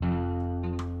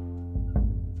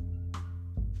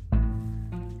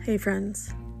Hey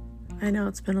friends, I know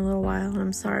it's been a little while and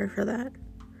I'm sorry for that.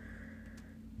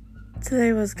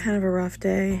 Today was kind of a rough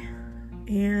day,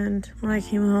 and when I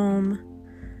came home,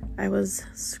 I was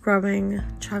scrubbing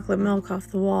chocolate milk off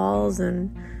the walls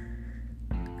and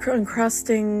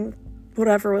encrusting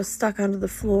whatever was stuck onto the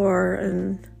floor,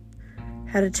 and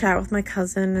had a chat with my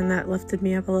cousin, and that lifted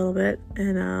me up a little bit,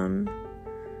 and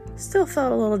still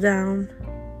felt a little down,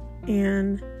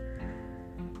 and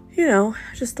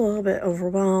just a little bit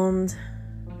overwhelmed.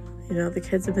 The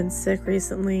kids have been sick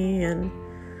recently, and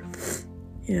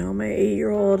my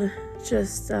 8-year-old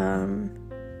just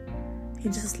he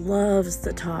just loves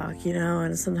to talk,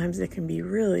 and sometimes it can be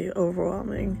really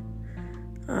overwhelming.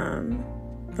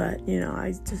 But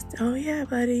I just, oh yeah,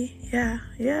 buddy, yeah,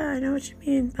 I know what you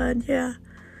mean, bud, yeah,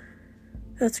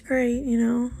 that's great, I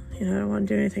don't want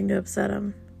to do anything to upset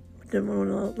him. Didn't want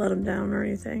to let him down or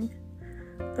anything.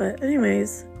 But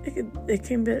anyways, it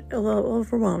came a little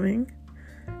overwhelming.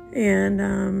 And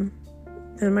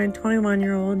then my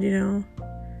 21-year-old,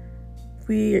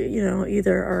 we,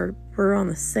 either we're on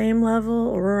the same level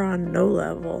or we're on no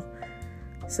level.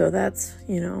 So that's,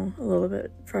 a little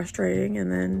bit frustrating.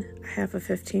 And then I have a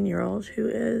 15-year-old who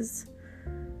is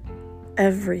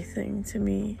everything to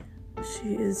me.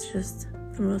 She is just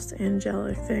the most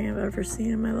angelic thing I've ever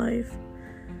seen in my life.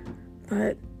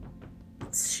 But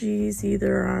she's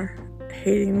either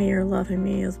hating me or loving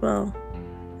me as well.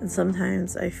 And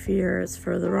sometimes I fear it's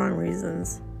for the wrong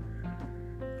reasons,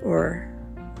 or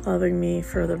loving me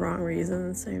for the wrong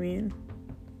reasons, And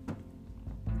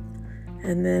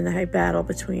then I battle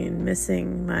between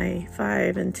missing my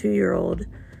 5 and 2-year-old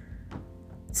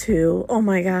to, oh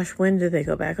my gosh, when did they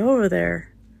go back over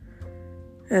there?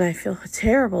 And I feel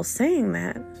terrible saying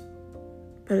that.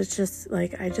 But it's just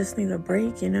I just need a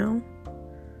break,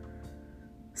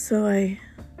 So I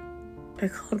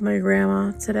called my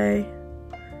grandma today,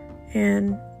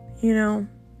 and,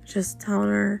 just telling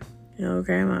her,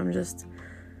 Grandma, I'm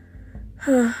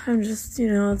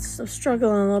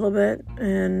struggling a little bit,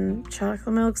 and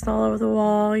chocolate milk's all over the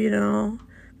wall,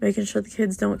 making sure the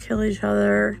kids don't kill each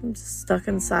other. I'm just stuck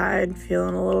inside,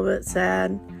 feeling a little bit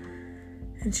sad.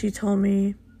 And she told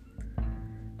me,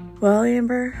 well,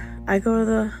 Amber, I go to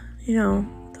the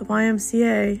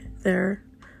YMCA there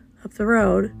up the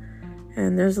road,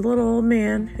 and there's a little old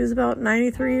man who's about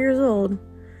 93 years old,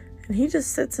 and he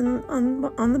just sits on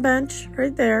the bench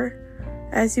right there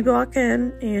as you walk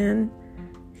in, and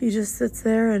he just sits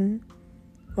there and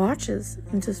watches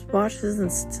and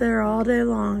sits there all day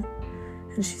long.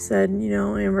 And she said,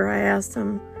 Amber, I asked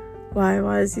him, why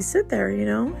does he sit there,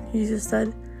 He just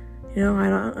said, I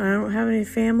don't have any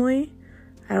family,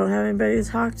 I don't have anybody to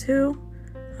talk to,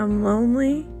 I'm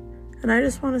lonely, and I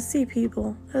just want to see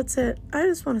people. That's it. I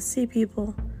just want to see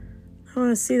people. I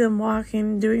want to see them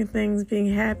walking, doing things,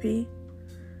 being happy.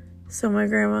 So my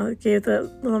grandma gave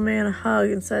that little man a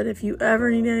hug and said, if you ever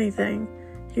need anything,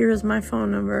 here is my phone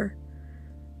number.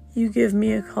 You give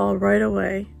me a call right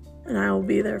away, and I will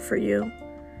be there for you.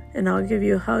 And I'll give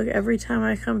you a hug every time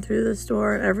I come through this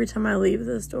door and every time I leave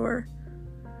this door.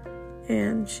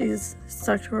 And she's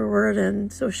stuck to her word,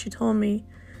 and so she told me,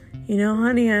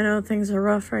 honey, I know things are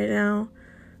rough right now,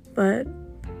 but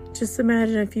just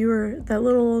imagine if you were that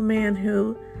little old man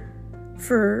who,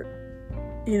 for,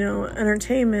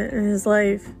 entertainment in his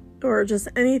life, or just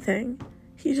anything,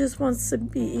 he just wants to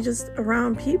be just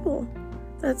around people.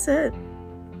 That's it.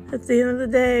 At the end of the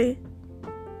day,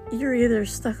 you're either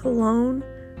stuck alone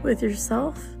with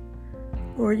yourself,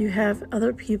 or you have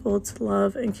other people to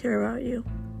love and care about you.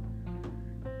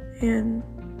 And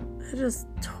it just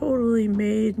totally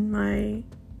made my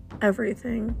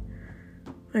everything.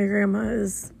 My grandma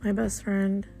is my best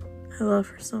friend. I love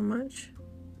her so much.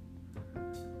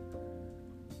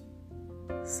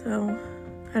 So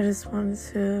I just wanted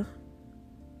to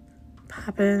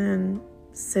pop in and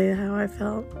say how I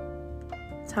felt,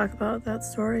 talk about that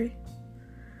story.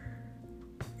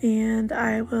 And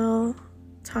I will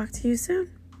talk to you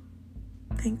soon.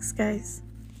 Thanks, guys.